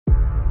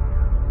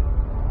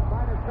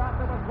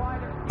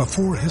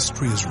Before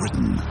history is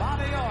written,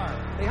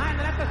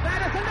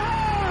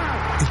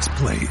 it's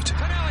played.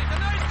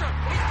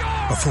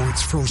 Before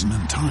it's frozen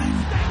in time,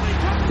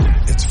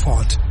 it's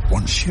fought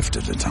one shift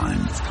at a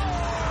time.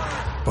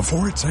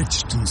 Before it's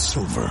etched in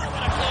silver,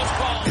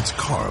 it's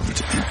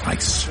carved in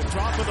ice.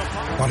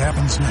 What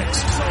happens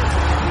next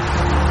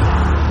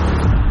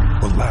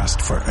will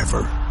last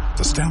forever.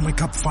 The Stanley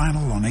Cup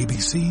Final on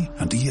ABC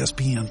and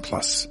ESPN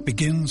Plus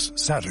begins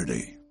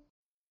Saturday.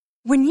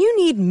 When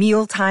you need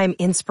mealtime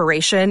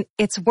inspiration,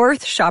 it's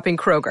worth shopping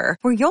Kroger,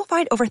 where you'll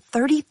find over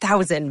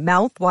 30,000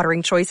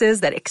 mouth-watering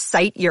choices that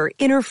excite your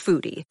inner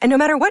foodie. And no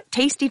matter what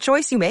tasty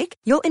choice you make,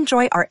 you'll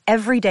enjoy our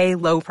everyday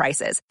low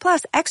prices,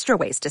 plus extra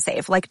ways to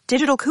save, like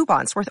digital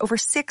coupons worth over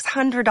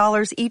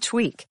 $600 each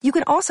week. You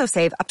can also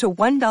save up to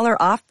 $1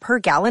 off per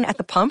gallon at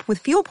the pump with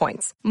fuel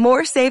points.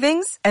 More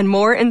savings and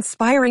more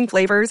inspiring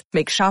flavors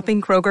make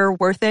shopping Kroger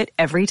worth it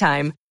every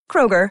time.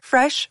 Kroger,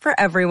 fresh for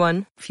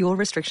everyone. Fuel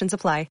restrictions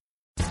apply.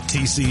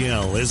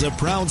 TCL is a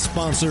proud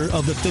sponsor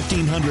of the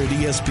 1500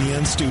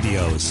 ESPN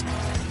studios.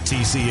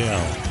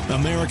 TCL,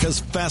 America's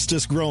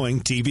fastest growing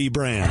TV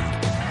brand.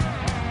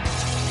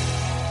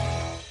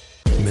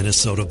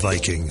 Minnesota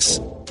Vikings,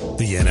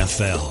 the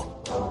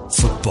NFL,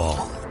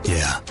 football.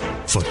 Yeah,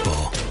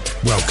 football.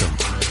 Welcome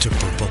to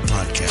Purple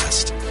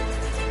Podcast.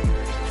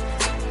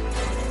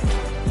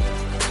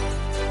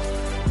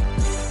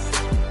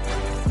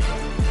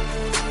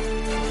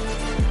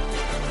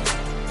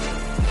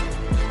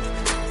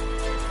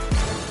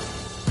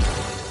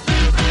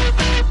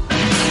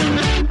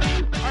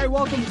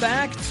 Welcome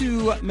back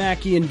to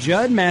Mackie and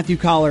Judd. Matthew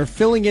Collar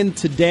filling in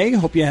today.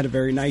 Hope you had a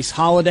very nice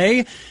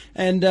holiday.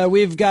 And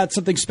we've got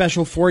something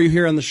special for you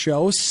here on the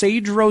show.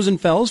 Sage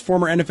Rosenfels,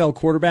 former NFL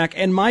quarterback,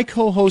 and my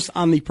co-host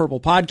on the Purple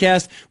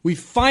Podcast. We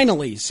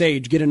finally,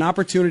 Sage, get an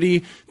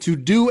opportunity to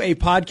do a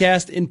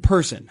podcast in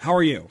person. How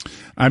are you?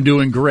 I'm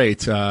doing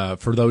great.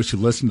 For those who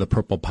listen to the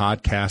Purple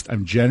Podcast,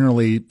 I'm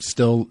generally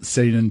still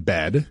sitting in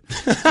bed.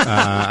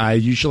 I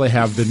usually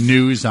have the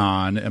news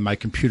on and my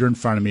computer in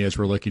front of me as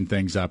we're looking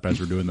things up as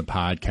we're doing the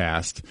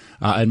podcast.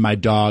 And my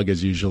dog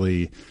is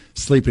usually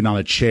sleeping on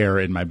a chair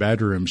in my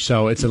bedroom.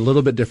 So it's a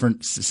little bit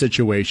different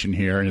situation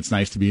here, and it's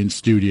nice to be in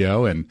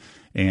studio, and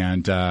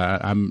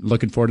I'm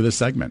looking forward to this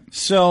segment.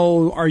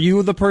 So are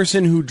you the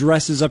person who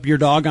dresses up your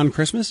dog on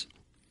Christmas?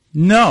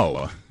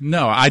 No.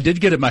 I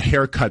did get my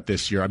hair cut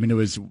this year. I mean, it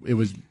was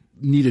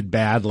needed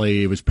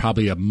badly. It was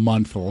probably a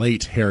month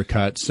late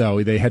haircut,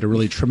 so they had to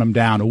really trim him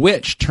down,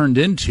 which turned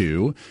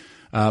into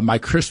my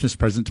Christmas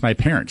present to my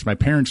parents. My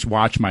parents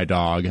watch my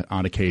dog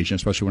on occasion,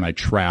 especially when I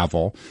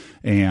travel,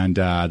 and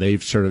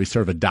they've sort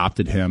of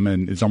adopted him,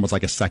 and it's almost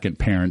like a second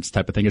parents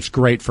type of thing. It's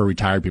great for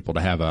retired people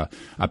to have a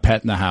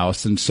pet in the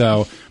house, and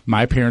so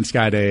my parents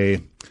got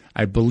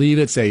I believe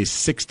it's a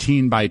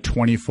 16 by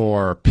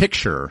 24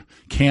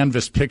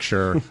 canvas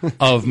picture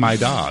of my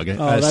dog,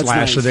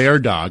 slash nice. Their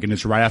dog, and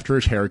it's right after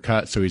his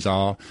haircut, so he's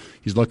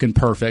looking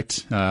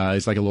perfect.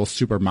 He's like a little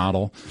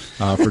supermodel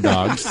for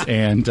dogs,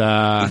 and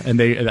I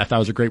thought it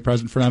was a great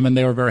present for them, and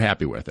they were very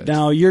happy with it.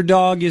 Now, your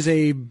dog is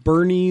a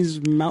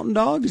Bernese Mountain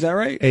Dog, is that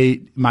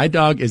right? My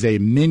dog is a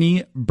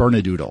mini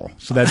Bernedoodle,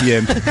 so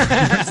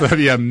that'd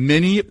be a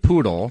mini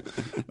poodle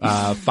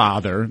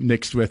father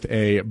mixed with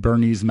a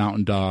Bernese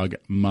Mountain Dog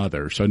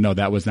mother. So no,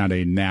 that was not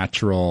a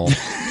natural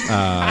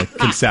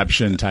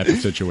conception type of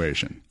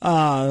situation.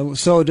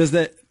 So does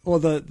that? Well,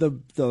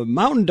 the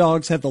mountain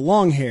dogs have the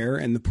long hair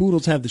and the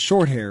poodles have the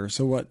short hair.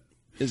 So what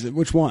is it?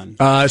 Which one?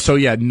 So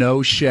yeah,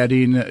 no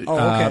shedding. Oh,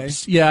 okay.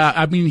 Yeah,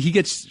 I mean, he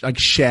gets like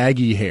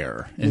shaggy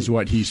hair is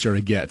what he sort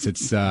of gets. It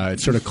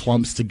sort of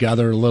clumps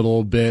together a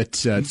little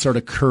bit. It's sort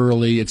of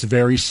curly. It's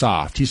very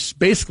soft. He's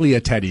basically a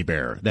teddy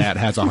bear that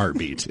has a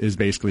heartbeat is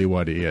basically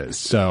what he is.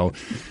 So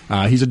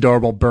he's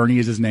adorable. Bernie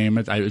is his name.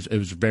 It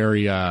was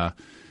very.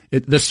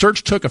 The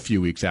search took a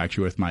few weeks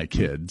actually with my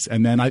kids,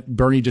 and then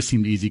Bernie just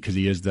seemed easy because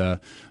he is the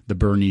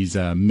Bernie's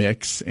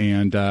mix,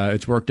 and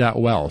it's worked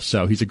out well.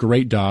 So he's a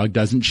great dog,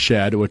 doesn't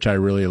shed, which I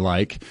really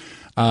like.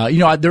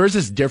 There is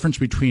this difference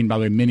between, by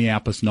the way,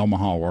 Minneapolis and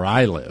Omaha, where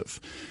I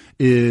live.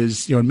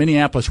 Is in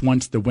Minneapolis,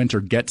 once the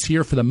winter gets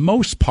here, for the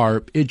most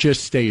part, it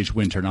just stays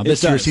winter. Now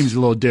this year seems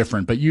a little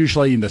different, but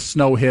usually the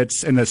snow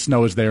hits, and the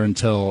snow is there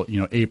until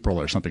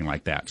April or something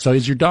like that. So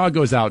as your dog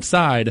goes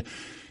outside,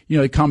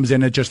 it comes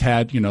in, it just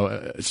had,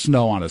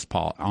 snow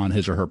on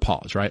his or her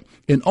paws, right?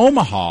 In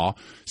Omaha,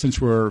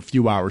 since we're a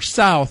few hours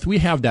south, we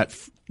have that,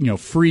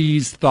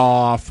 freeze,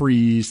 thaw.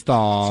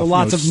 So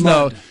lots of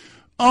snow. mud.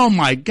 Oh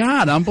my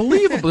God,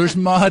 unbelievable. There's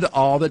mud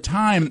all the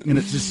time. And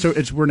it's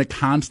just we're in a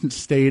constant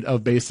state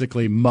of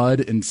basically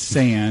mud and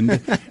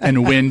sand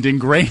and wind and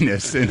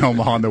grayness in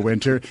Omaha in the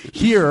winter.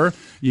 Here,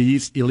 you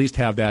at least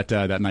have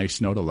that nice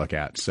snow to look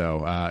at.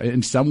 So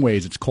in some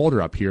ways it's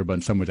colder up here, but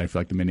in some ways I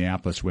feel like the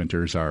Minneapolis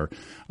winters they're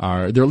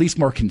at least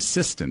more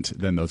consistent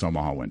than those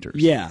Omaha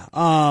winters. Yeah.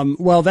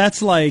 Well,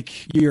 that's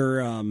like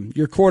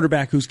your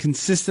quarterback who's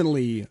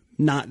consistently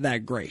not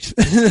that great. So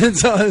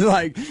it's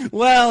like,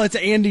 well, it's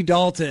Andy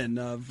Dalton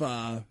of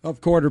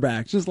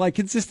quarterbacks. Just like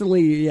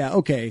consistently, yeah,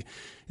 okay,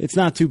 it's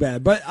not too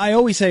bad. But I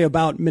always say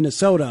about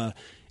Minnesota,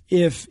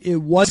 if it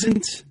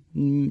wasn't,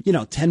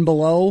 10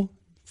 below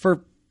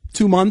for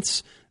 2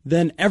 months,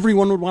 then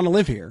everyone would want to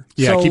live here.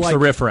 Yeah, so, it keeps the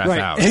riffraff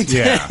out.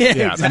 Yeah.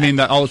 Exactly. I mean,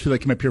 all those people that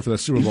came up here for the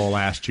Super Bowl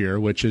last year,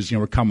 which is,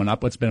 we're coming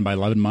up. It's been about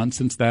 11 months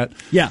since that.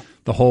 Yeah.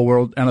 The whole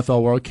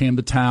NFL world came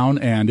to town,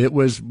 and it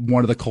was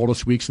one of the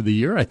coldest weeks of the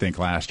year, I think,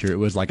 last year. It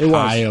was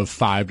high of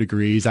 5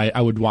 degrees. I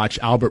would watch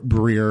Albert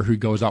Breer, who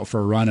goes out for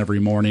a run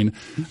every morning.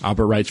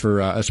 Albert writes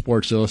for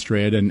Sports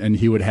Illustrated, and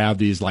he would have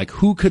these,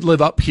 who could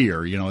live up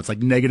here? It's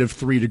like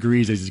 -3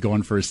 degrees as he's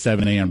going for his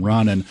 7 a.m.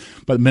 run.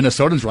 But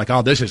Minnesotans were like,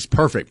 oh, this is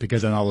perfect,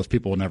 because then all those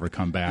people will never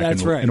come back.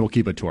 That's right. And we'll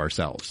keep it to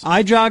ourselves.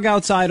 I jog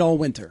outside all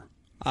winter.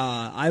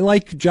 I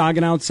like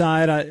jogging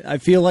outside. I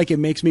feel like it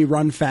makes me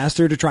run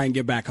faster to try and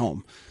get back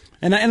home.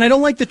 And I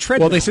don't like the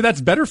treadmill. Well, they say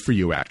that's better for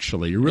you,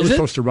 actually. You're really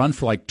supposed to run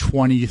for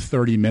 20,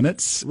 30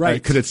 minutes.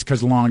 Right.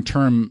 Because long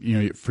term,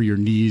 for your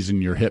knees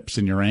and your hips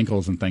and your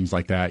ankles and things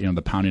like that,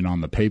 the pounding on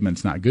the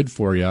pavement's not good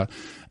for you.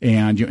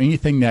 And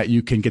anything that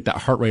you can get that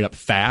heart rate up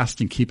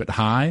fast and keep it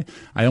high.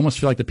 I almost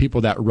feel like the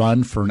people that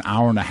run for an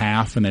hour and a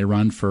half and they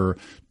run for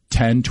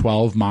 10,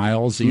 12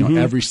 miles,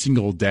 every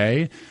single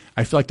day,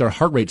 I feel like their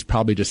heart rate's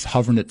probably just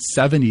hovering at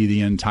 70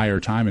 the entire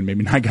time and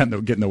maybe not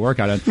getting the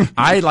workout in.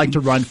 I like to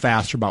run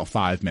fast for about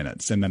 5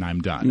 minutes and then I'm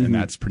done. And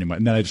that's pretty much,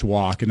 and then I just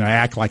walk and then I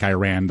act like I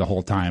ran the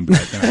whole time, but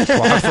then I just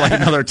walk for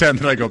another 10,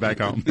 then I go back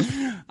home.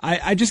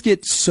 I just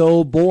get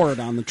so bored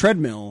on the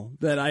treadmill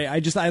that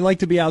I like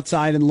to be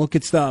outside and look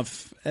at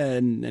stuff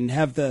and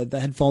have the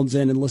headphones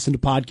in and listen to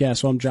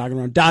podcasts while I'm jogging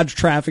around. Dodge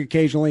traffic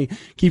occasionally,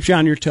 keeps you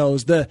on your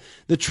toes. The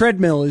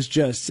treadmill is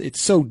just,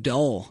 it's so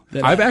dull.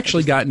 I've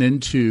actually gotten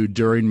into,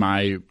 during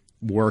my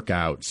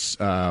workouts,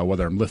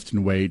 whether I'm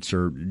lifting weights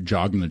or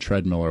jogging the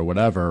treadmill or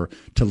whatever,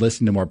 to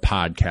listen to more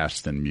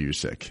podcasts than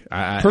music.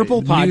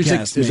 Purple music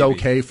podcast is maybe.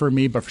 okay for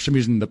me, but for some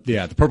reason, the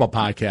Purple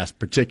podcast in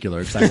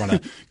particular, because I want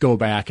to go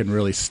back and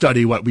really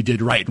study what we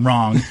did right and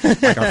wrong,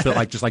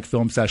 just like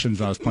film sessions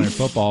when I was playing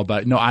football.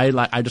 But no,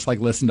 I just like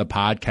listen to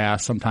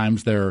podcasts.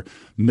 Sometimes they're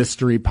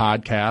mystery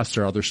podcasts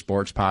or other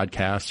sports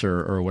podcasts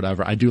or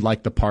whatever. I do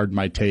like the Pardon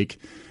My Take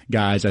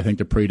guys. I think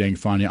they're pretty dang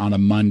funny on a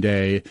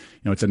Monday.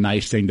 It's a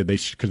nice thing that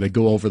because they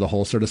go over the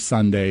whole sort of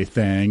Sunday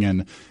thing,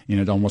 and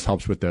it almost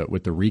helps with the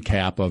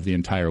recap of the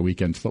entire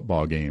weekend's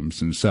football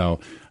games. And so,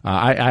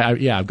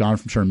 I've gone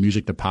from sort of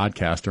music to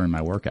podcast during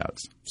my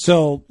workouts.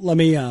 So let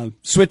me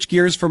switch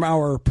gears from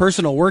our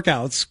personal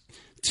workouts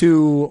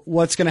to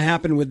what's going to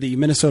happen with the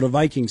Minnesota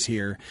Vikings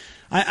here.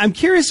 I'm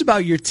curious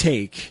about your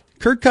take.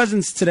 Kirk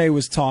Cousins today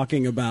was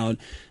talking about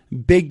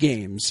big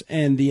games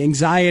and the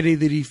anxiety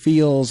that he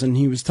feels, and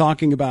he was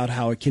talking about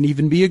how it can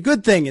even be a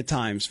good thing at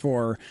times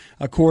for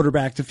a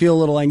quarterback to feel a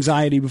little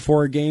anxiety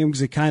before a game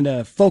because it kind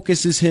of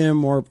focuses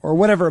him or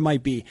whatever it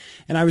might be.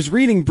 And I was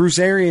reading Bruce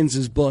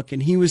Arians' book,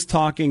 and he was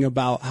talking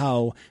about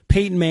how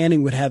Peyton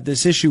Manning would have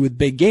this issue with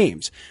big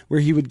games where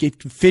he would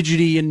get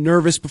fidgety and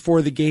nervous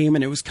before the game,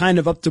 and it was kind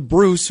of up to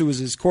Bruce, who was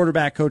his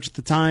quarterback coach at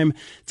the time,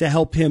 to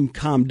help him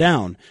calm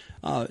down.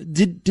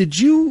 Did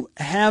you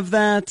have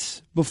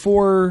that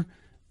before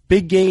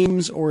big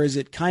games, or is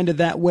it kind of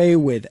that way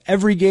with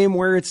every game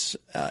where it's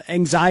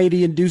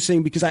anxiety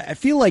inducing? Because I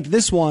feel like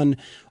this one,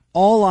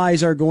 all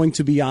eyes are going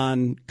to be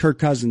on Kirk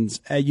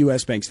Cousins at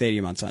US Bank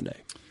Stadium on Sunday.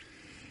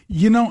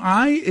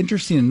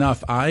 Interesting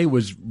enough, I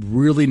was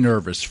really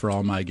nervous for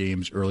all my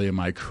games early in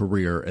my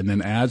career. And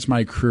then as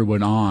my career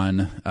went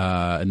on,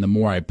 and the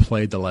more I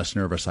played, the less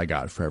nervous I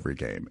got for every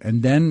game.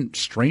 And then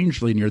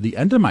strangely, near the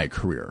end of my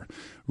career,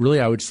 really,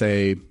 I would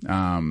say,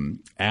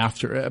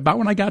 after I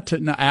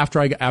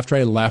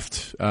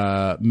left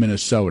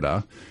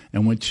Minnesota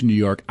and went to New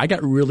York, I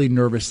got really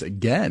nervous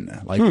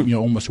again,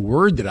 almost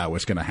worried that I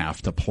was going to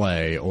have to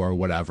play or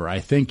whatever. I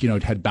think,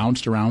 it had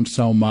bounced around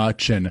so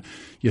much, and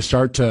you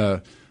start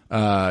to,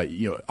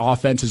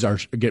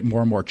 offenses get more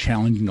and more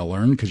challenging to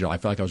learn because I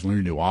feel like I was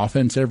learning a new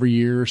offense every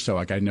year. So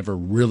I never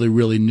really,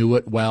 really knew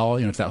it well.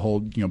 It's that whole,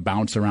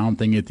 bounce around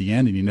thing at the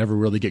end, and you never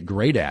really get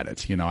great at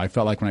it. I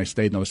felt like when I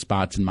stayed in those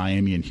spots in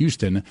Miami and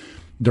Houston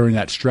during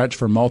that stretch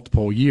for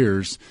multiple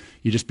years,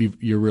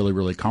 you're really,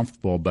 really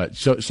comfortable. But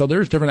so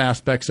there's different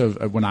aspects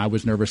of when I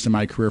was nervous in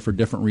my career for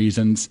different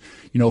reasons.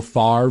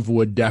 Favre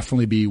would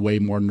definitely be way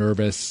more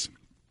nervous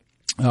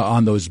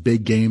on those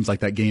big games, like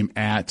that game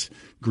at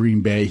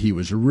Green Bay. He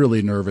was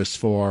really nervous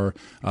for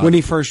when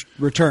he first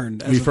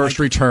returned.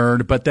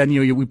 But then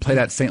we played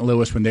at St.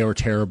 Louis when they were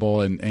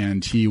terrible,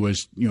 and he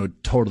was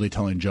totally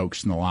telling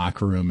jokes in the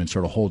locker room and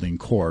sort of holding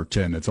court.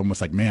 And it's almost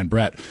like, man,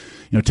 Brett,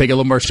 take it a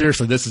little more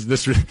seriously.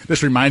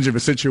 This reminds you of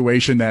a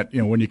situation that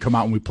when you come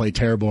out and we play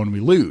terrible and we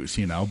lose,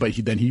 But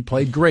he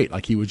played great,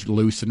 like he was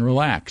loose and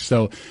relaxed.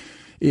 So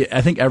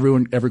I think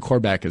every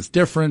quarterback is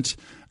different.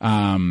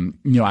 I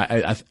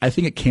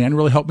think it can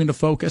really help me to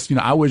focus.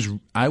 I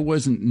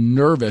wasn't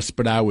nervous,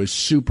 but I was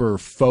super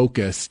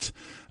focused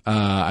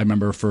I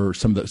remember for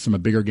some of the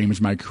bigger games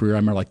in my career, I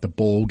remember like the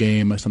bowl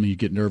game, something you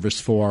get nervous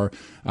for.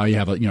 You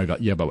have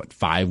about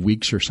 5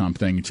 weeks or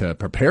something to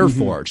prepare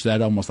for it. So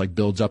that almost like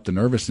builds up the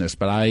nervousness.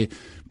 But I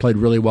played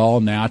really well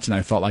in that, and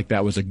I felt like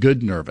that was a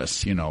good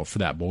nervous, for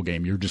that bowl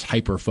game. You're just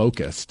hyper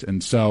focused,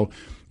 and so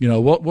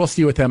we'll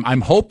see with him.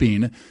 I'm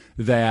hoping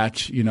that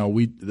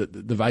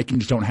the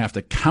Vikings don't have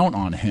to count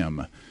on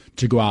him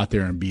to go out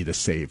there and be the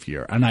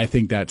savior. And I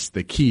think that's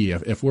the key.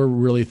 If we're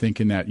really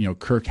thinking that,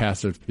 Kirk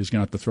is going to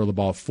have to throw the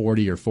ball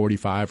 40 or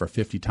 45 or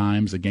 50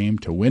 times a game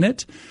to win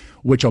it,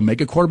 which will make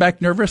a quarterback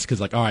nervous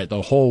because, all right,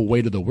 the whole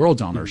weight of the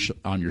world's on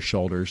your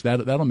shoulders.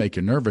 That'll make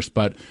you nervous.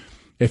 But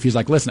if he's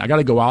like, listen, I got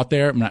to go out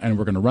there and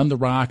we're going to run the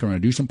rock, I'm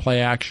going to do some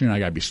play action, I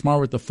got to be smart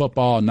with the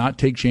football and not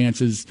take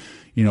chances,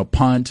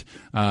 punt,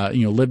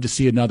 live to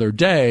see another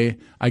day,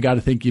 I got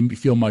to think you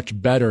feel much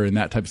better in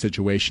that type of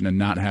situation and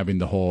not having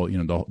the whole,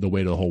 the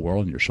weight of the whole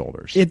world on your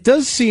shoulders. It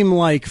does seem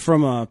like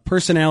from a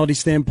personality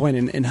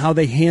standpoint and how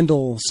they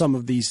handle some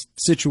of these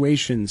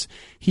situations,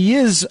 he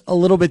is a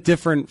little bit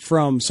different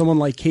from someone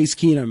like Case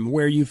Keenum,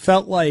 where you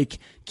felt like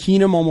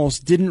Keenum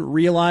almost didn't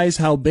realize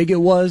how big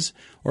it was,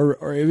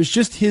 or it was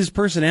just his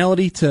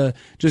personality to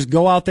just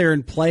go out there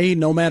and play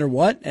no matter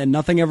what, and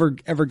nothing ever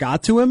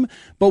got to him.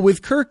 But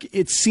with Kirk,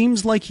 it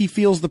seems like he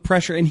feels the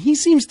pressure, and he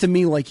seems to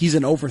me like he's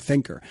an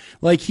overthinker.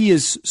 Like he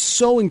is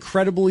so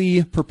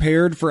incredibly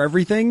prepared for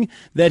everything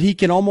that he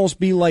can almost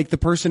be like the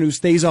person who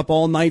stays up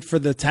all night for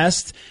the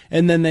test,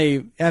 and then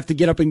they have to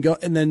get up and go,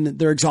 and then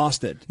they're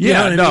exhausted.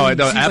 Yeah, you no,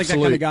 seems absolutely. like that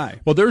kind of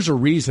guy. Well, there's a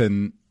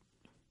reason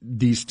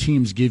these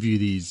teams give you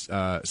these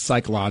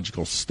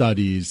psychological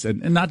studies,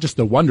 and not just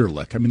the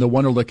Wonderlic. I mean, the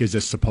Wonderlic is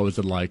this supposed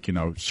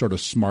sort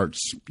of smart,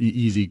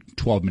 easy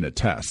 12-minute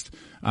test.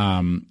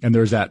 And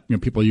there's that,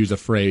 people use the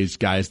phrase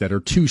guys that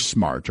are too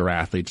smart or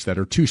athletes that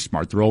are too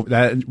smart.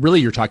 That really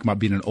you're talking about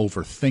being an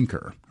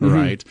overthinker,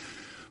 right?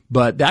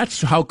 But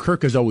that's how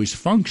Kirk has always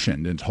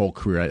functioned in his whole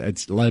career.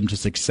 It's led him to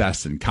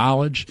success in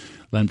college,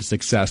 led him to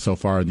success so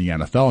far in the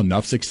NFL,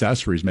 enough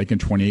success where he's making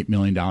 $28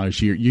 million a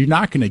year. You're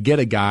not going to get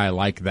a guy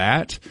like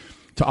that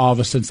to all of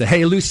a sudden say,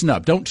 hey, loosen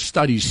up. Don't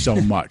study so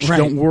much. Right,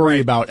 don't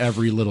worry about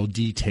every little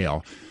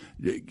detail.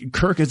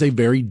 Kirk is a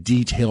very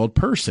detailed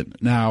person.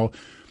 Now,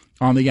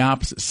 on the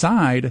opposite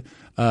side,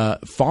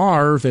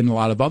 Favre and a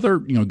lot of other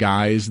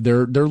guys,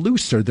 they're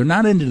looser. They're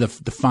not into the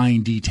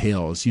fine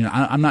details.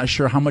 I'm not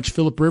sure how much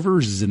Phillip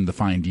Rivers is in the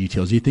fine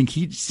details. You think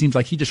he seems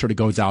like he just sort of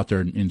goes out there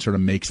and sort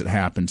of makes it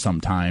happen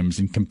sometimes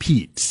and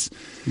competes.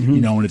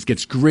 And it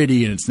gets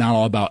gritty and it's not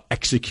all about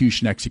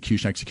execution.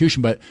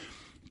 But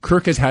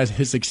Kirk has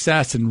his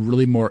success in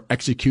really more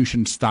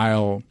execution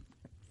style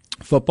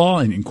football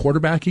and in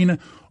quarterbacking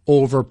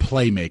over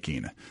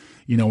playmaking.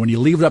 When you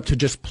leave it up to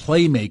just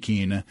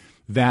playmaking,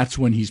 that's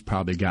when he's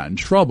probably got in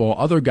trouble.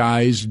 Other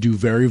guys do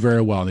very,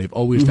 very well. They've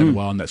always done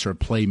well in that sort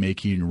of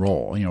playmaking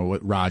role,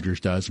 what Rodgers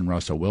does and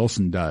Russell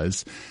Wilson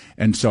does.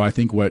 And so I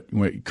think what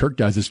Kirk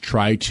does is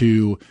try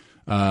to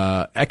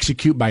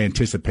execute by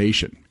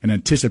anticipation. And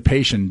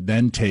anticipation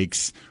then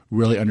takes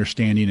really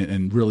understanding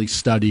and really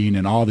studying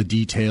and all the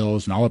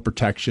details and all the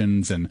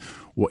protections and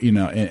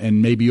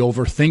and maybe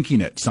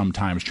overthinking it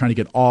sometimes, trying to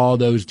get all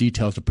those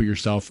details to put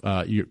yourself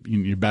in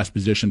your best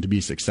position to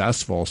be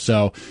successful.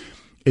 So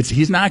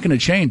he's not going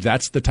to change.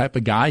 That's the type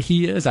of guy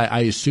he is. I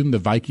assume the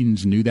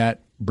Vikings knew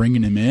that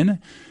bringing him in.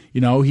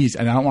 And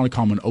I don't want to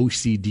call him an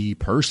OCD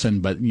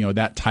person, but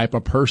that type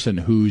of person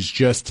who's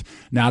just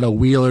not a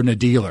wheeler and a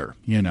dealer.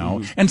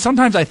 And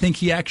sometimes I think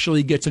he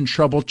actually gets in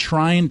trouble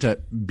trying to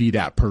be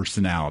that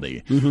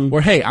personality.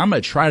 Where hey, I'm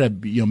going to try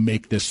to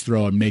make this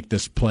throw and make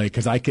this play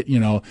because I could,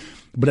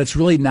 but it's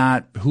really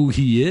not who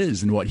he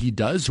is and what he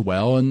does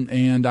well.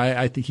 And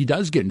I think he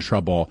does get in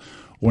trouble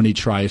when he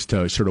tries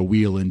to sort of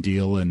wheel and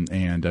deal and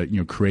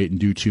create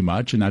and do too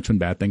much, and that's when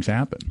bad things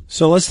happen.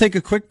 So let's take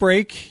a quick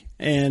break,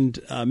 and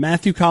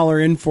Matthew Collar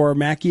in for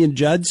Mackie and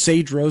Judd,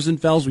 Sage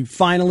Rosenfels. We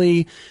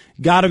finally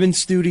got him in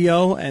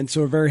studio, and so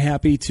we're very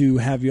happy to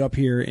have you up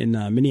here in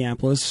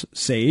Minneapolis,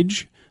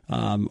 Sage.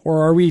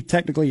 Or are we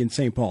technically in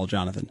St. Paul,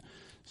 Jonathan?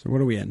 So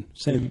what are we in?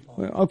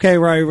 Okay,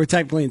 right, we're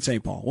technically in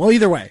St. Paul. Well,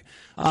 either way,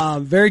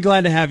 very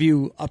glad to have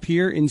you up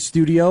here in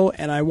studio,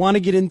 and I want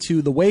to get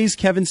into the ways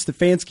Kevin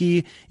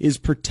Stefanski is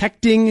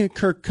protecting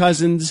Kirk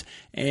Cousins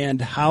and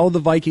how the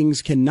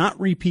Vikings cannot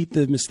repeat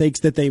the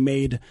mistakes that they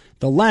made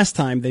the last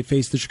time they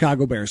faced the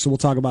Chicago Bears. So we'll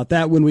talk about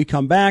that when we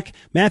come back.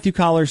 Matthew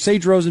Collar,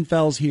 Sage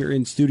Rosenfels here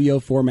in studio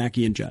for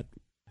Mackie and Judd.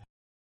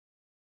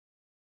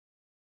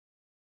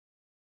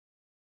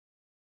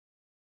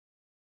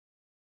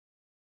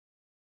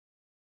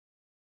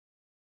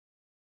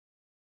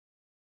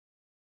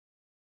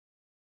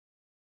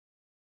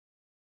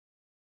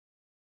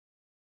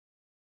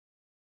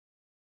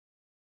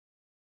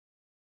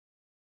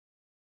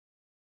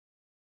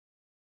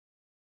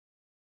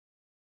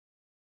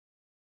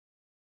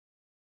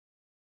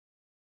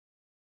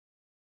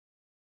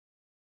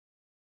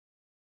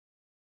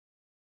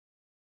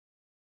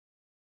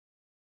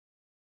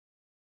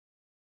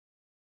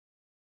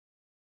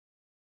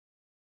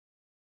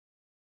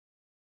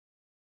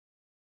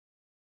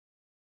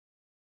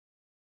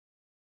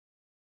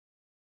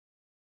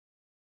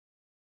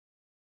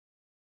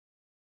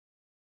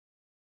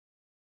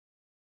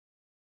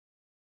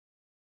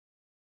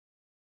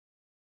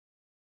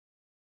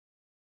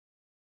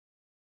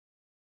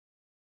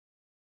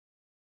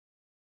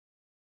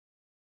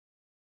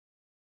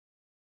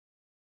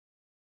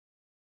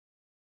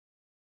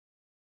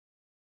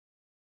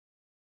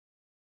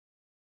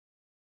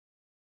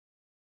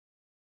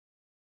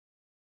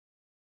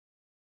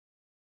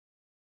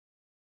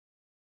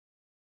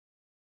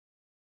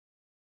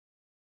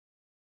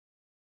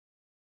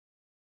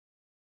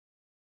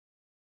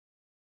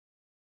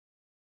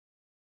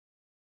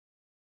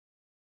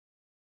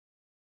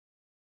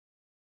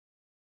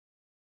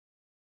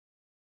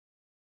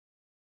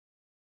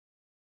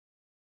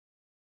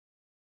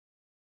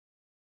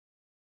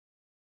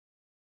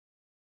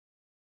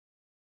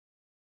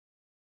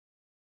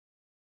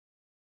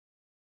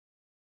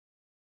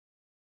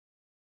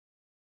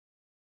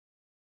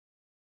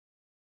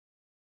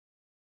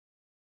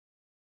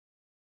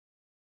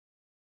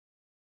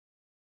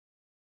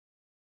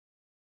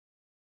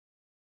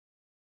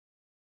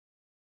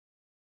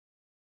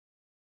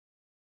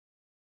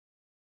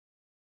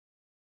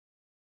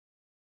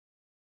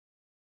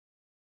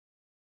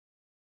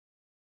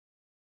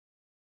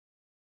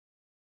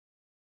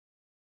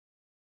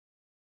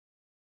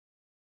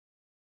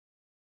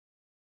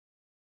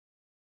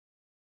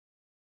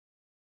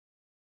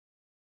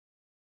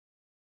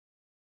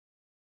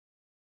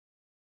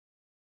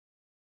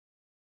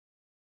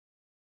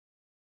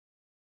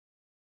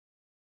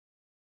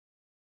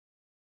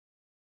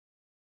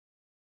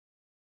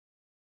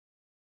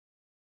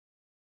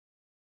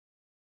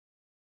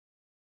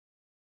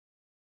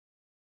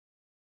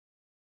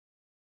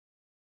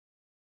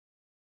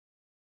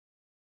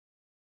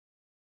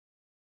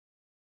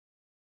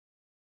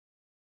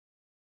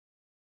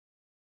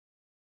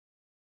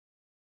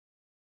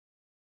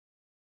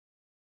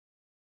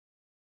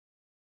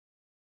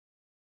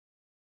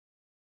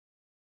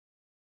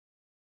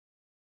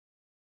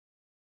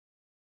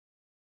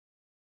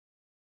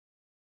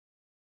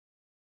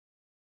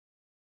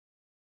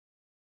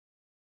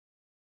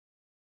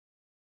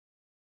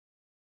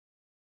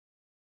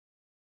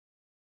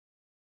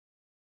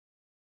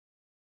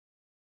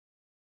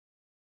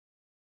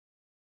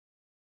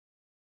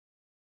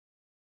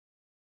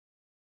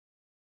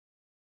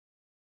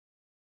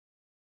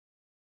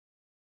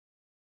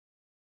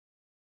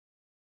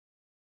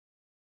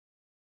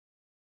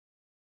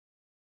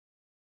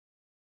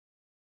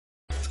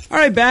 All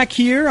right, back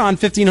here on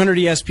 1500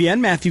 ESPN,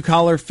 Matthew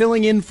Collar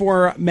filling in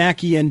for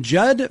Mackie and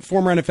Judd.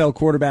 Former NFL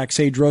quarterback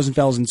Sage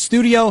Rosenfels in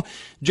studio.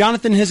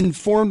 Jonathan has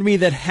informed me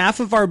that half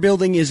of our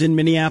building is in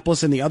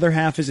Minneapolis and the other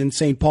half is in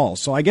St. Paul.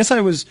 So I guess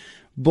I was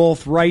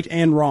both right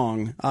and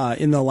wrong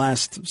in the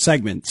last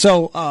segment.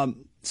 So,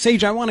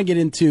 Sage, I want to get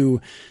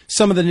into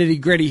some of the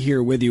nitty-gritty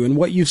here with you and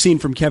what you've seen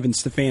from Kevin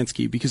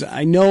Stefanski, because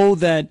I know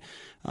that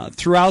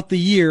throughout the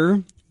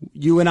year,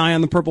 you and I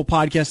on the Purple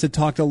Podcast had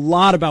talked a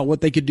lot about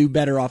what they could do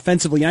better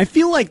offensively. And I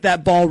feel like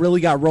that ball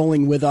really got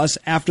rolling with us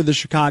after the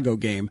Chicago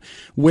game,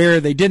 where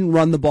they didn't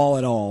run the ball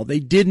at all. They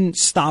didn't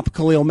stop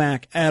Khalil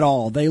Mack at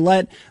all. They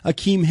let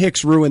Akeem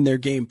Hicks ruin their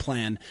game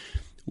plan.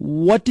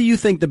 What do you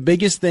think the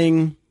biggest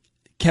thing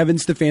Kevin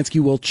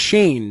Stefanski will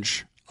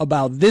change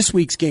about this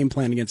week's game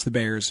plan against the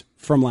Bears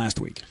from last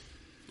week?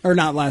 Or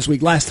not last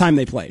week, last time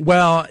they played.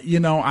 Well,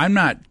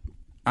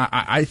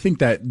 I think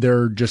that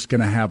they're just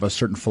going to have a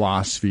certain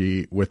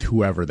philosophy with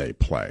whoever they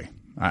play.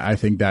 I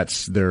think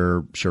that's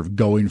their sort of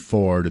going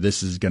forward.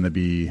 This is going to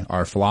be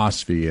our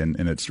philosophy, and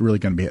it's really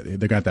going to be,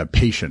 they got that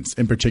patience,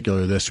 in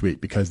particular this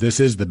week, because this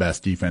is the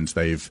best defense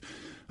they've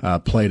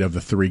played of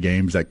the three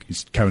games that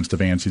Kevin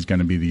Stefanski is going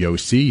to be the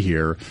OC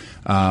here.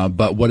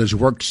 But what has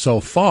worked so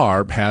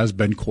far has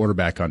been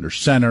quarterback under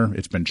center.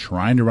 It's been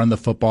trying to run the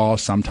football,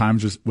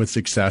 sometimes with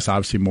success,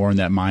 obviously more in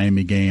that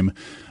Miami game.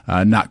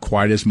 Not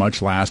quite as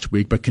much last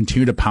week, but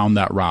continue to pound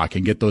that rock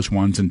and get those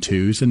ones and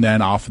twos. And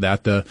then off of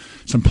that,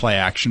 some play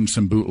action,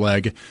 some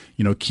bootleg,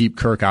 keep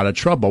Kirk out of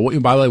trouble.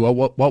 By the way,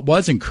 what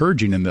was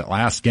encouraging in the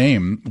last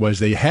game was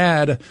they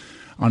had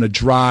on a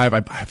drive,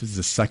 this is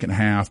the second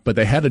half, but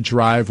they had a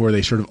drive where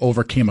they sort of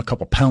overcame a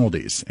couple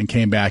penalties and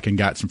came back and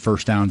got some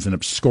first downs and ended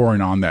up scoring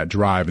on that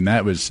drive. And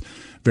that was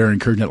very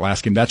encouraging that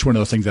last game. That's one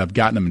of those things that have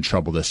gotten them in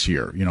trouble this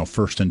year,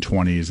 first and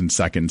 20s and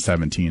second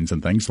and 17s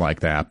and things like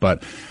that.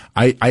 But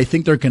I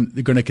think they're going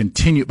to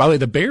continue. By the way,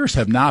 the Bears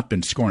have not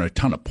been scoring a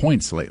ton of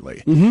points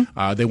lately.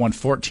 Mm-hmm. They won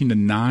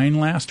 14-9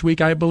 last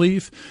week, I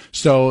believe.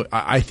 So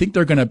I think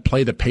they're going to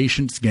play the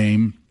patience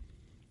game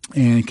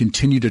and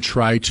continue to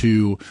try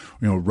to,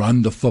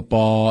 run the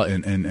football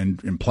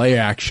and play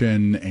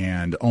action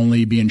and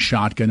only be in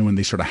shotgun when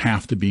they sort of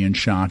have to be in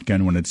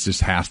shotgun, when it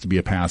just has to be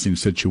a passing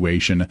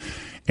situation,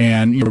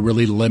 and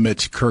really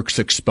limit Kirk's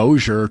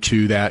exposure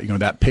to that,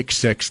 that pick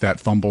six, that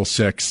fumble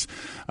six,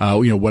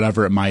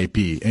 whatever it might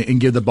be, and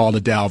give the ball to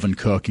Dalvin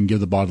Cook and give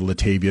the ball to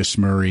Latavius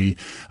Murray,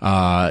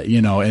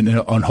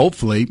 and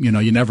hopefully,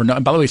 you never know.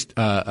 And by the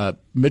way,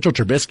 Mitchell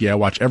Trubisky, I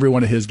watch every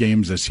one of his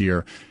games this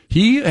year.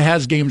 He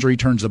has games where he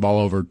turns the ball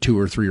over 2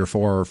 or 3 or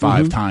 4 or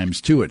 5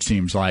 times too, it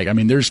seems like. I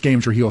mean, there's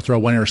games where he'll throw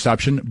one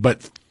interception,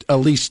 but at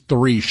least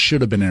 3 should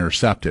have been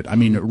intercepted. I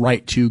mean,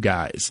 right 2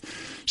 guys.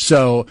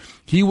 So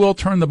he will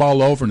turn the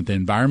ball over, and if the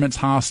environment's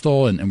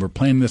hostile and we're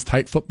playing this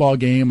tight football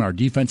game, our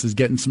defense is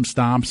getting some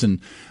stops,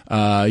 and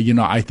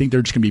I think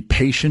they're just going to be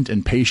patient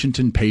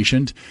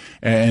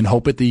and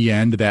hope at the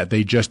end that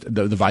they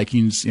the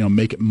Vikings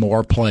make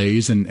more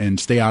plays and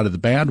stay out of the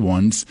bad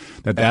ones,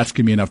 that's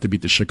going to be enough to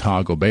beat the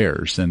Chicago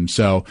Bears. And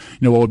so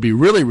what would be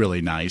really,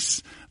 really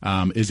nice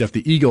is if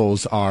the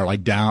Eagles are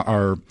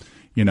down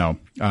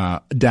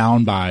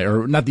by,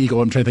 or not the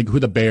Eagles, I'm trying to think who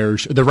the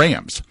Rams. The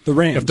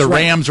Rams. If the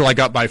Rams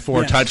are up by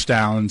 4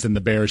 touchdowns and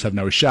the Bears have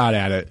no shot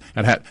at it,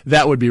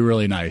 that would be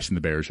really nice, and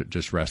the Bears would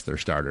just rest their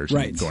starters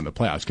and go into the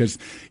playoffs. Because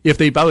if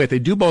they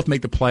do both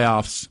make the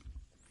playoffs,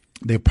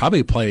 they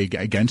probably play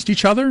against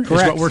each other.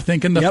 Correct. Is what we're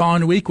thinking the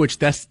following week, which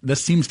this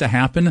seems to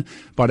happen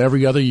about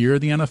every other year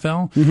of the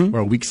NFL,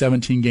 where a Week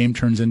 17 game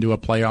turns into a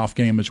playoff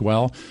game as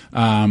well.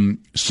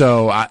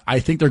 So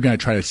I think they're going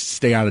to try to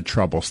stay out of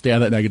trouble, stay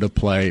out of that negative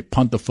play,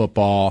 punt the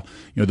football.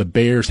 The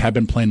Bears have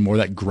been playing more of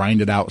that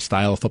grinded out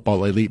style of football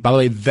lately. By the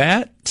way,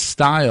 that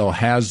style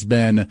has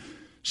been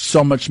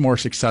so much more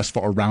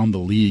successful around the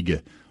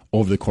league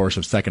over the course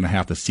of second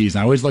half of the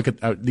season. I always look at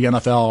the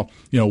NFL,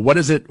 what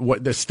is it,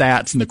 what the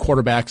stats and the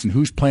quarterbacks and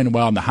who's playing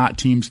well and the hot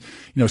teams.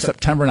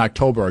 September and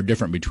October are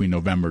different between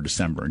November,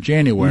 December, and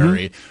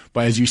January.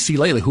 But as you see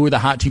lately, who are the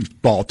hot teams?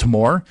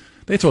 Baltimore,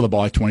 they throw the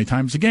ball 20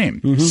 times a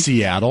game.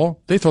 Seattle,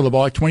 they throw the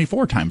ball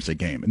 24 times a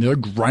game. And they're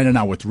grinding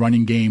out with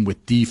running game,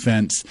 with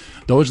defense.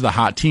 Those are the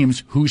hot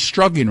teams. Who's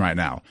struggling right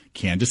now?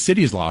 Kansas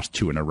City's lost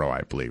 2 in a row,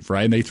 I believe,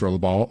 right? And they throw the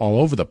ball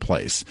all over the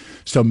place.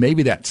 So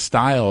maybe that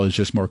style is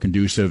just more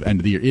conducive end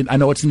of the year. I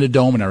know it's in the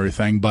dome and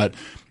everything, but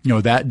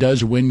that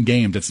does win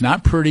games. It's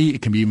not pretty.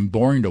 It can be even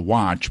boring to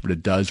watch, but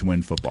it does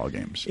win football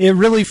games. It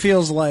really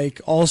feels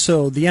like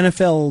also the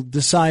NFL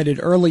decided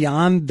early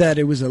on that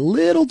it was a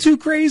little too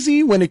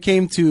crazy when it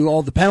came to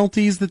all the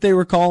penalties that they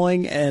were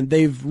calling, and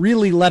they've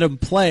really let them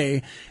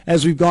play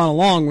as we've gone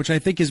along, which I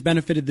think has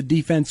benefited the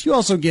defense. You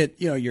also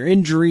get, your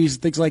injuries,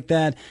 things like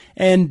that,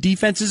 and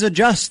defenses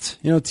adjust.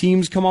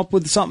 Teams come up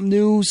with something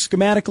new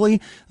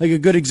schematically. Like a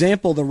good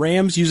example, the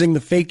Rams using the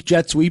fake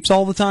jet sweeps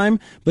all the time,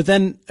 but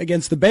then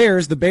against the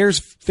Bears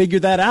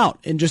figured that out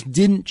and just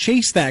didn't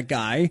chase that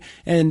guy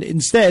and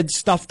instead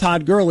stuffed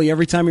Todd Gurley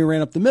every time he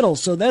ran up the middle.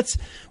 So that's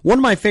one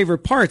of my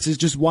favorite parts, is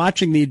just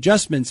watching the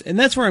adjustments. And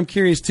that's where I'm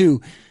curious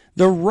too.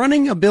 The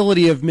running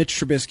ability of Mitch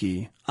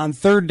Trubisky on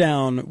third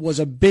down was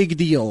a big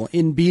deal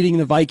in beating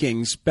the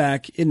Vikings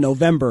back in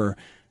November.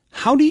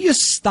 How do you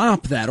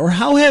stop that? Or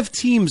how have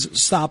teams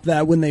stopped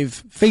that when they've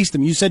faced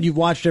him? You said you've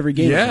watched every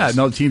game. Yeah,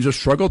 no, teams have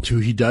struggled to.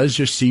 He does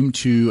just seem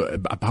to,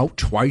 about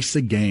twice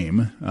a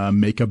game,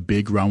 make a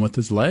big run with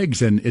his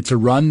legs. And it's a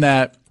run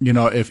that,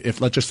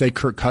 if let's just say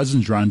Kirk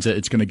Cousins runs it,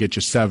 it's going to get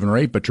you 7 or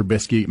 8, but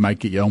Trubisky might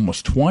get you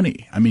almost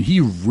 20. I mean, he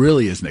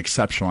really is an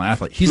exceptional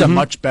athlete. He's a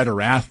much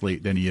better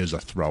athlete than he is a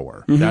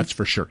thrower. That's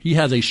for sure. He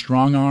has a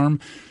strong arm.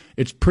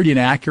 It's pretty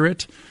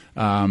inaccurate.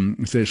 So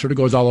it sort of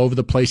goes all over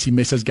the place. He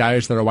misses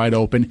guys that are wide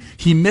open.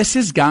 He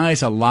misses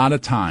guys a lot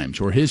of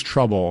times where his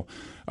trouble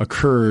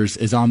occurs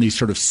is on these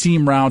sort of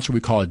seam routes, or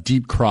we call it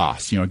deep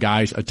cross.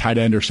 Guys, a tight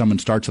end or someone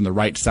starts on the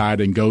right side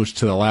and goes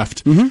to the left,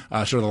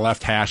 sort of the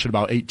left hash at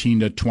about 18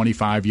 to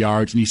 25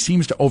 yards, and he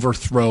seems to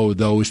overthrow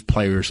those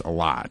players a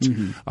lot.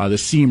 The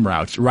seam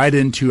routes right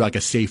into like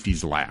a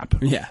safety's lap.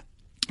 Yeah.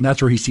 That's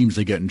where he seems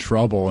to get in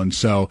trouble. And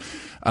so,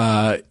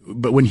 but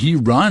when he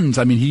runs,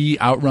 I mean, he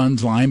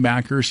outruns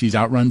linebackers. He's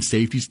outrun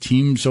safeties.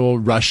 Teams will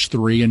rush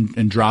 3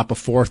 and drop a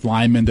 4th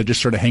lineman to just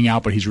sort of hang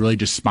out, but he's really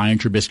just spying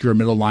Trubisky or a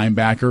middle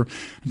linebacker.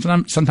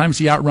 And sometimes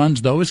he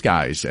outruns those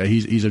guys.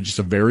 He's just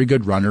a very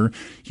good runner.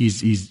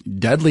 He's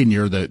deadly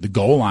near the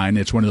goal line.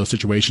 It's one of those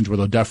situations where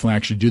they'll definitely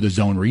actually do the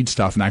zone read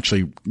stuff and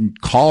actually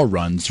call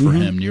runs for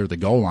him near the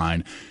goal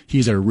line.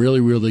 He's a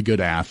really, really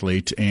good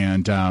athlete.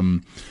 And,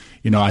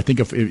 I think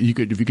if you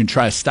can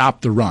try to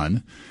stop the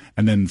run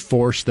and then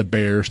force the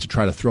Bears to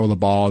try to throw the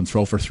ball and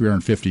throw for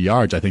 350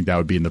 yards, I think that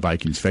would be in the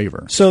Vikings'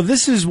 favor. So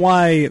this is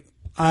why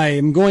I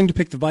am going to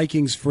pick the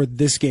Vikings for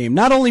this game.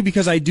 Not only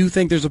because I do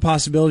think there's a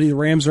possibility the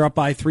Rams are up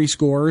by 3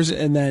 scores,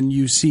 and then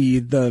you see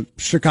the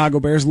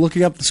Chicago Bears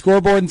looking up the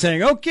scoreboard and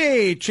saying,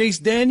 okay, Chase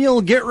Daniel,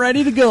 get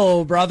ready to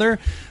go, brother.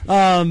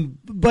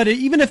 But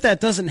even if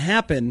that doesn't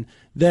happen,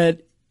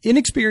 that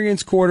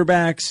inexperienced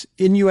quarterbacks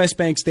in US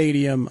Bank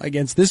Stadium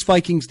against this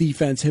Vikings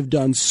defense have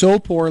done so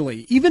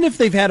poorly, even if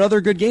they've had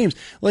other good games,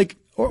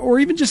 or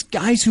even just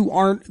guys who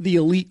aren't the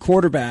elite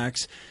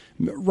quarterbacks.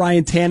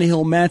 Ryan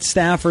Tannehill, Matt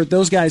Stafford,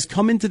 those guys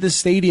come into this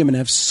stadium and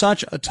have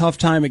such a tough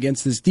time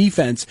against this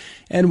defense.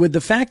 And with the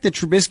fact that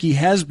Trubisky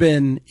has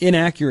been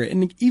inaccurate,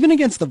 and even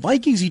against the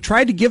Vikings, he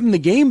tried to give them the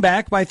game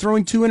back by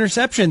throwing 2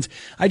 interceptions.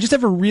 I just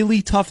have a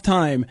really tough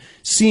time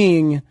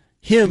seeing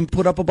him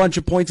put up a bunch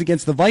of points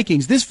against the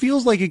Vikings. This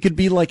feels like it could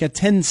be like a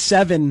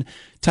 10-7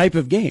 type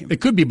of game.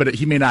 It could be, but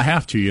he may not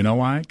have to. You know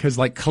why? Because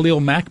like Khalil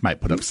Mack might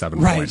put up 7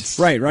 points.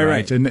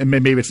 Right. And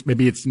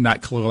maybe it's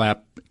not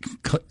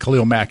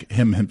Khalil Mack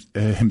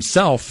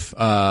himself,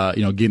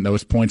 getting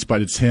those points,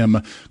 but it's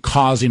him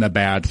causing a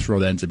bad throw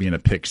that ends up being a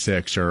pick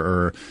 6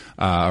 or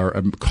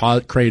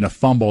creating a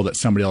fumble that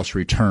somebody else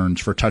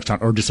returns for a touchdown,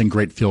 or just in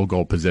great field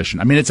goal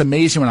position. I mean, it's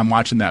amazing when I'm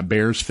watching that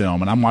Bears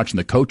film and I'm watching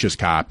the coach's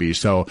copy.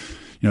 So,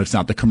 it's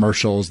not the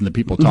commercials and the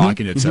people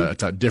talking. It's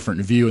a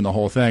different view and the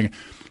whole thing.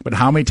 But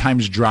how many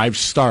times drives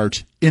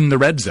start in the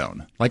red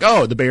zone? Like,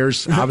 the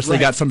Bears obviously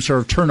got some sort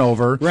of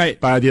turnover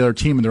by the other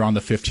team and they're on the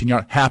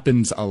 15-yard.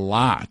 Happens a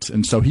lot.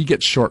 And so he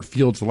gets short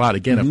fields a lot.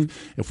 Again,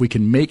 if we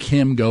can make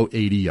him go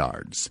 80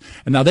 yards.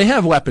 And now they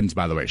have weapons,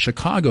 by the way.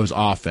 Chicago's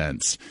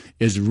offense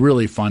is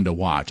really fun to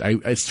watch.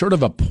 It's sort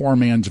of a poor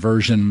man's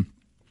version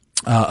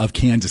of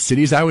Kansas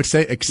City's, I would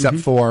say, except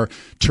for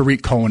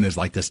Tariq Cohen is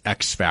like this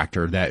X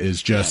factor that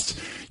is just,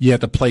 you have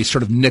to play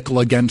sort of nickel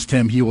against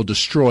him. He will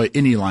destroy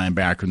any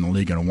linebacker in the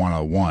league in a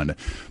 1-on-1.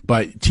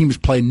 But teams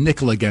play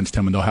nickel against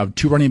him and they'll have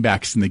 2 running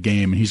backs in the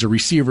game. And he's a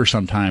receiver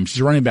sometimes.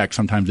 He's a running back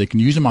sometimes. They can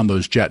use him on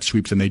those jet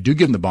sweeps, and they do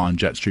give him the ball on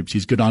jet sweeps.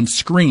 He's good on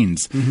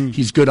screens.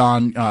 He's good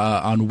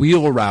on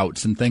wheel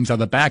routes and things out of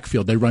the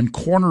backfield. They run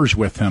corners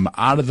with him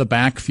out of the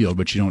backfield,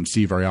 which you don't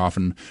see very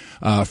often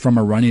from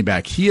a running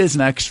back. He is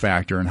an X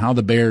factor, and how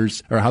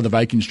the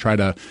Vikings try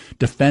to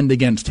defend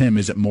against him.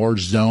 Is it more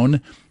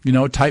zone,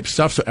 type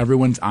stuff? So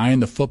everyone's eyeing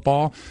the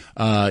football.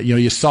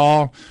 You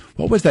saw,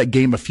 what was that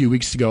game a few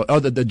weeks ago?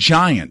 The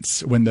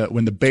Giants, when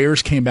the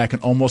Bears came back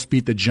and almost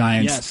beat the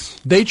Giants.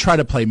 Yes. They try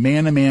to play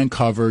man-to-man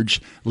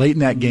coverage late in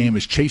that game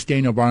as Chase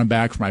Daniel brought him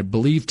back from, I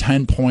believe,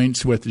 10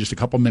 points with just a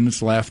couple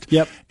minutes left.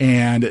 Yep.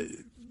 And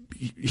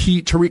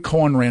Tariq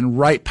Cohen ran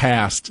right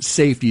past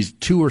safeties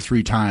 2 or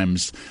 3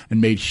 times and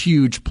made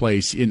huge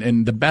plays.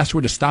 And the best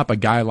way to stop a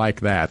guy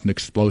like that, an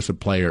explosive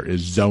player,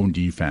 is zone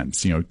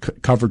defense.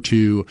 Cover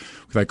 2,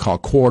 what I call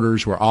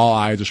quarters, where all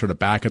eyes are sort of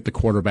back at the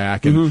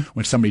quarterback. And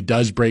when somebody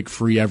does break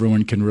free,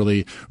 everyone can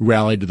really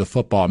rally to the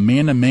football.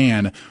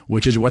 Man-to-man,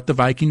 which is what the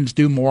Vikings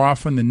do more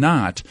often than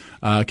not,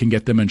 can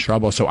get them in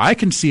trouble. So I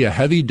can see a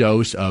heavy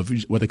dose of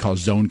what they call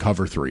zone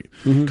cover 3.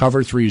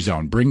 Cover 3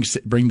 zone. Bring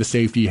the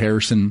safety,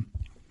 Harrison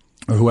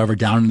or whoever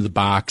down into the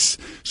box,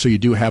 so you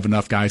do have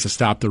enough guys to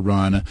stop the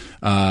run,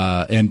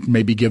 and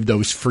maybe give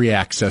those free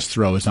access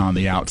throws on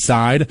the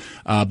outside,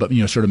 but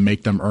sort of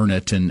make them earn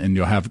it, and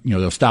you'll have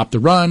they'll stop the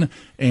run,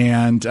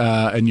 and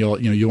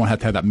you won't have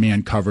to have that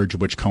man coverage,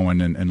 which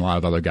Cohen and a lot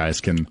of other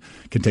guys can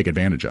take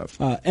advantage of.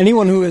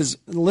 Anyone who has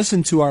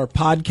listened to our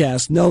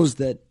podcast knows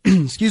that,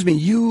 excuse me,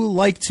 you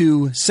like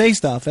to say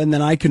stuff and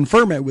then I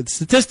confirm it with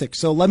statistics.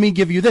 So let me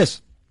give you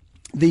this.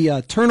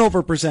 The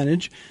turnover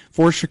percentage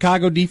for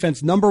Chicago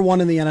defense, number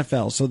 1 in the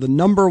NFL. So the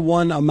number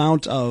 1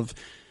 amount of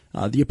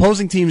the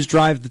opposing team's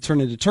drive that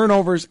turn into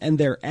turnovers, and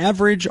their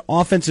average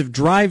offensive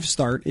drive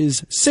start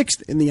is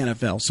 6th in the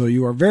NFL. So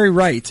you are very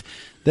right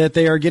that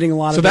they are getting a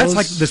lot of those. So that's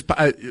like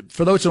this,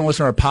 for those who don't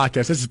listen to our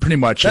podcast, this is pretty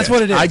much That's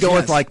what it is. I go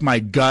with like my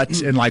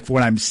gut and like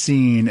what I'm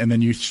seeing, and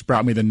then you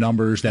sprout me the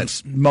numbers that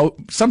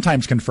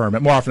sometimes confirm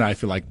it. More often I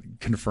feel like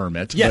confirm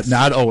it, yes. But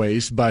not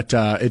always. But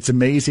it's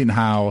amazing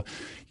how,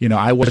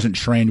 I wasn't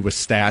trained with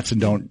stats and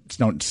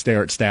don't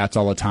stare at stats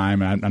all the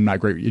time. I'm not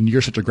great, and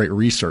you're such a great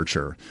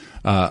researcher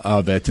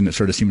of it, and it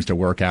sort of seems to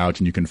work out.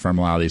 And you confirm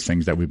a lot of these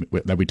things that we've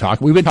been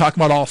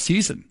talking about all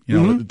season.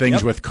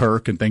 Things with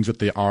Kirk and things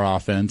with our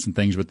offense and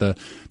things with the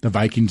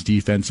Vikings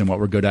defense and what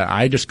we're good at.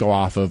 I just go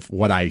off of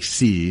what I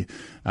see,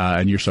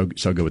 and you're so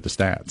good with the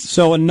stats.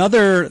 So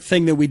another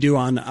thing that we do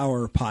on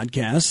our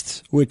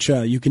podcast, which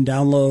you can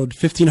download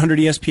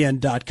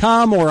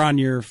 1500ESPN.com or on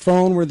your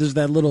phone where there's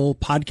that little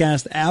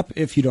podcast app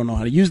if you don't know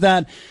how to use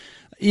that,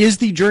 is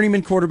the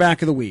Journeyman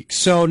Quarterback of the Week.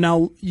 So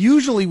now,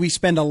 usually we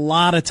spend a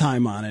lot of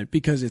time on it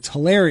because it's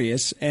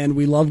hilarious and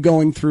we love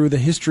going through the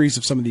histories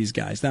of some of these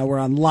guys. Now we're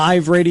on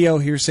live radio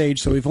here,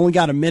 Sage, so we've only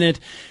got a minute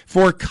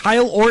for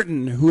Kyle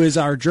Orton, who is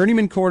our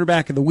Journeyman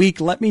Quarterback of the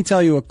Week. Let me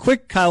tell you a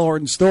quick Kyle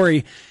Orton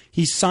story.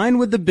 He signed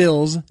with the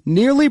Bills,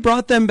 nearly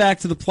brought them back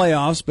to the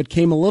playoffs, but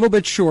came a little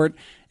bit short,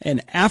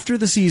 and after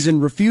the season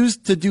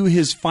refused to do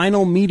his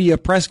final media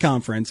press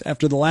conference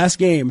after the last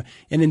game,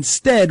 and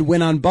instead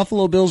went on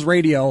Buffalo Bills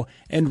radio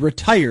and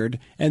retired,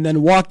 and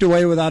then walked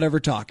away without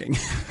ever talking.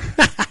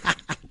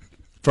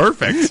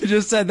 Perfect. He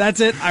just said, that's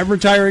it, I'm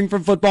retiring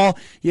from football.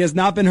 He has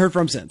not been heard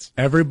from since.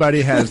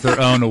 Everybody has their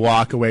own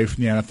walk away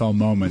from the NFL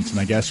moments, and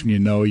I guess when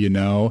you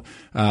know.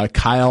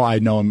 Kyle, I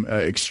know him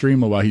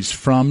extremely well. He's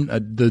from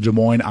the Des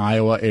Moines,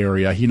 Iowa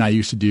area. He and I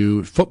used to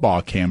do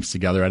football camps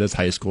together at his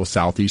high school,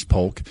 Southeast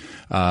Polk,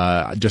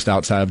 just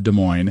outside of Des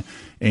Moines.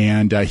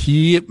 And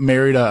he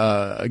married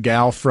a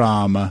gal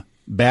from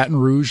Baton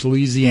Rouge,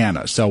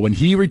 Louisiana. So when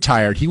he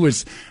retired,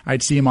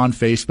 I'd see him on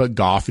Facebook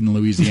golfing in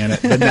Louisiana,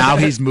 but now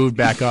he's moved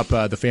back up.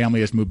 The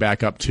family has moved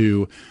back up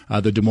to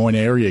the Des Moines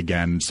area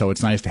again. So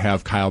it's nice to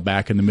have Kyle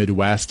back in the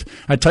Midwest.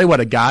 I tell you what,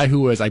 a guy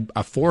who was a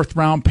 4th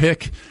round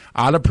pick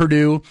out of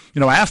Purdue,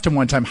 I asked him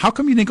one time, how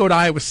come you didn't go to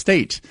Iowa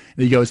State?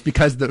 And he goes,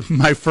 because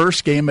my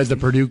first game as a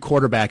Purdue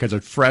quarterback as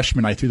a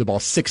freshman, I threw the ball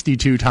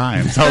 62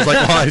 times. I was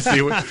like,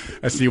 well,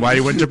 I see why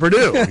he went to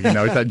Purdue. It's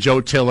that Joe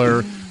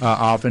Tiller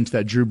offense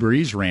that Drew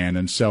Brees ran.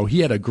 And so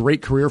he had a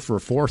great career for a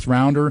 4th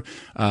rounder.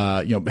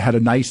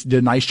 Did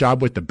a nice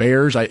job with the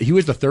Bears. He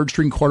was the 3rd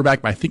string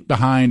quarterback, I think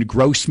behind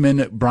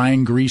Grossman,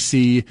 Brian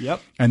Griese,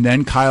 and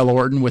then Kyle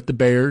Orton with the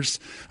Bears,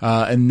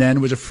 and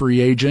then was a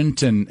free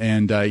agent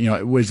and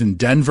it was in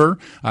Denver.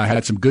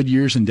 Had some good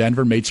years in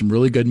Denver, made some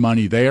really good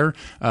money there.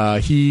 I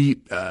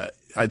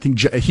think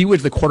he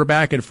was the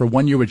quarterback for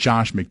 1 year with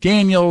Josh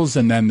McDaniels,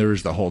 and then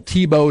there's the whole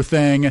Tebow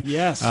thing.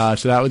 Yes.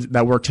 So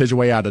that worked his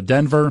way out of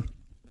Denver.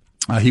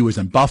 He was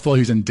in Buffalo.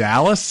 He was in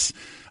Dallas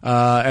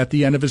at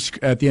the end of his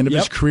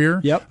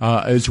career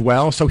as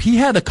well. So he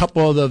had a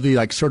couple of the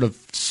like sort of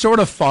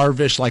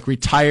Favre-ish, like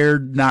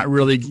retired, not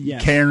really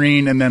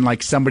caring, and then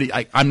like somebody,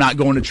 I'm not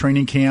going to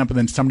training camp, and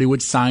then somebody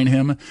would sign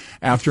him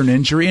after an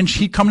injury, and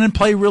he'd come in and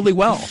play really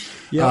well.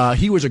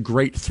 He was a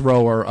great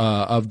thrower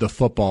of the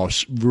football,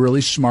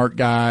 really smart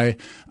guy,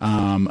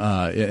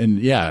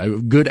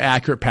 and good,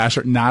 accurate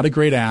passer. Not a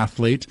great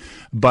athlete,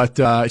 but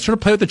sort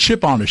of played with a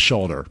chip on his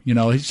shoulder.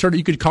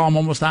 You could call him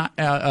almost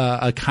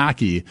a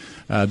cocky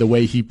the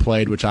way he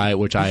played, which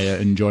I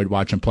enjoyed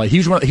watching play. He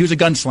was a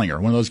gunslinger,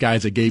 one of those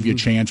guys that gave you a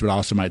chance, but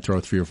also might throw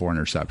 3 or 4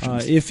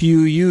 interceptions. If you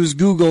use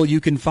Google, you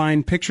can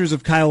find pictures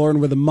of Kyle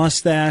Orton with a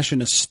mustache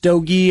and a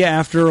stogie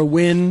after a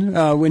win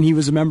when he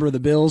was a member of the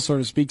Bills. Sort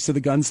of speaks to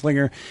the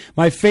gunslinger.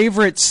 My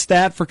favorite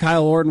stat for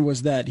Kyle Orton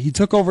was that he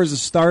took over as a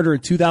starter in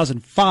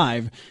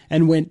 2005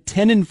 and went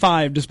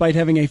 10-5 despite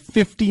having a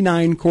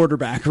 59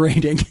 quarterback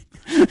rating.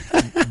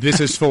 This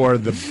is for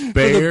the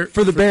Bears.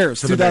 For the Bears,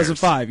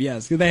 2005,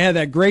 yes. They had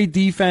that great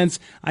defense.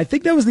 I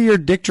think that was the year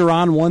Dick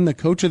Duran won the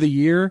Coach of the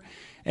Year,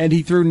 and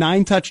he threw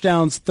 9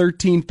 touchdowns,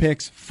 13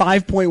 picks,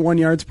 5.1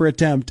 yards per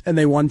attempt, and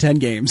they won 10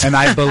 games. And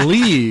I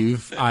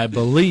believe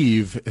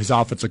his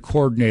offensive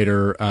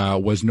coordinator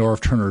was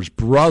Norv Turner's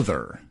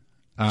brother.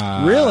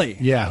 Really?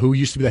 Yeah, who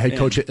used to be the head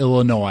coach at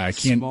Illinois. I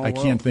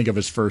can't think of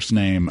his first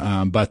name.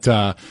 But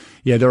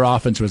their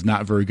offense was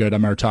not very good. I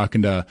remember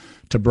talking to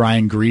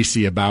Brian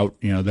Greasy about,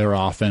 their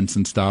offense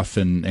and stuff,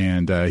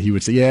 and he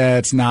would say,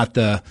 it's not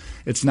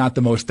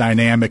the most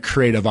dynamic,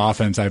 creative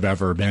offense I've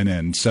ever been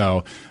in.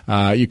 So,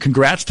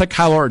 congrats to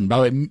Kyle Orton. By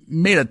the way,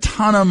 made a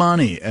ton of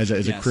money as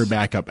a career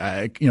backup.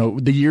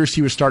 The years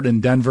he was starting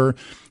in Denver,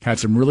 had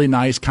some really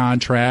nice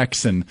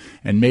contracts and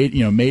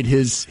made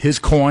his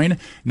coin.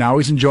 Now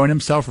he's enjoying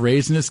himself,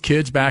 raising his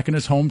kids back in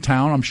his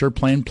hometown. I'm sure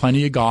playing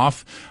plenty of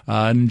golf,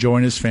 and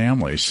enjoying his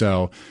family.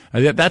 So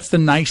that's the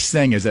nice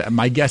thing, is that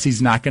my guess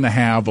he's not going to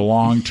have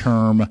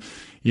long-term,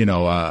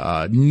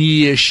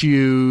 knee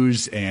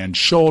issues and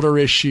shoulder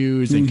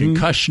issues and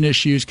concussion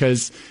issues,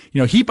 because,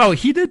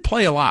 he did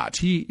play a lot.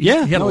 He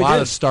had a lot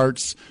of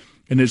starts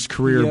in his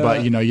career,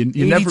 but you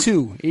never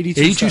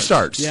 82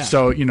 starts. Yeah.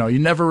 So you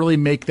never really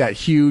make that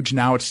huge.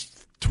 Now it's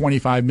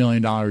 $25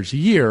 million a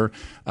year,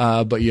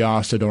 but you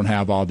also don't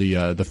have all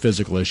the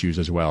physical issues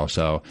as well.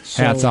 So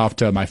hats off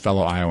to my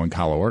fellow Iowan,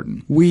 Kyle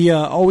Orton. We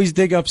always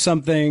dig up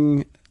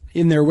something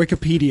in their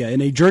Wikipedia,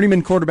 in a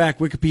journeyman quarterback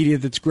Wikipedia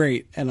that's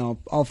great. And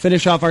I'll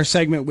finish off our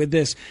segment with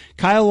this.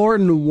 Kyle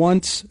Orton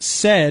once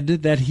said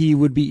that he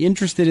would be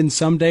interested in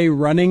someday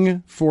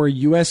running for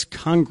U.S.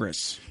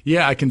 Congress.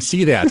 Yeah, I can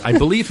see that. I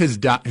believe his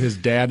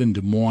dad in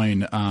Des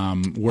Moines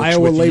works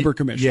Iowa with Labor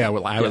Commission. Yeah,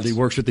 yes. He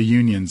works with the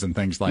unions and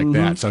things like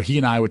that. So he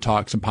and I would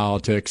talk some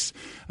politics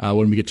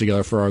when we get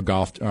together for our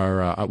golf.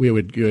 We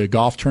would do a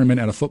golf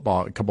tournament and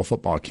a couple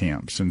football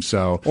camps. And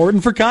so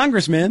Orton for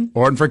Congress, man.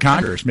 Orton for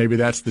Congress. Maybe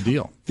that's the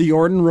deal. The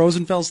Orton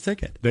Rosenfels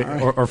ticket,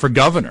 or for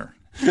governor.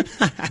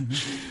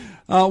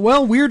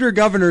 Weirder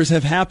governors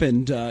have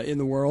happened in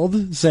the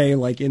world, say,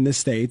 like in this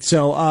state.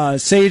 So,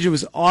 Sage, it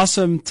was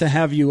awesome to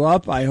have you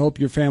up. I hope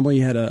your family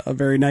had a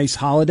very nice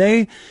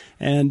holiday.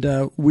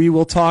 And we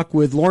will talk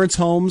with Lawrence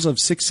Holmes of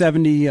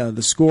 670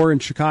 The Score in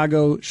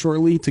Chicago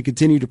shortly to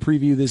continue to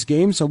preview this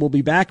game. So we'll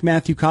be back,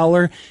 Matthew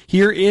Collar,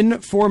 here in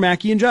for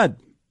Mackie and Judd.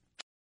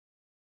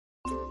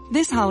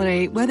 This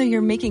holiday, whether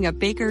you're making a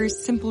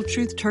Baker's Simple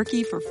Truth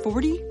turkey for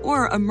 40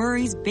 or a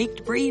Murray's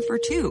Baked Brie for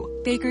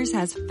 2, Baker's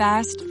has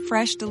fast,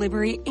 fresh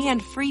delivery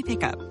and free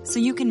pickup, so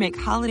you can make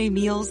holiday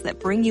meals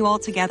that bring you all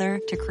together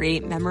to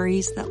create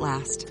memories that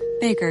last.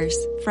 Baker's,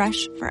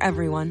 fresh for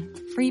everyone.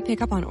 Free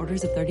pickup on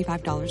orders of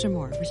 $35 or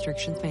more.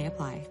 Restrictions may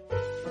apply.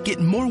 Get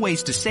more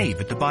ways to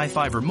save at the Buy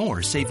 5 or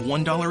More Save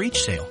 $1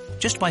 each sale.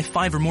 Just buy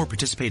 5 or more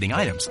participating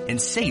items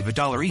and save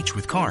 $1 each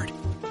with card.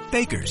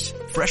 Baker's,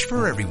 fresh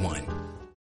for everyone.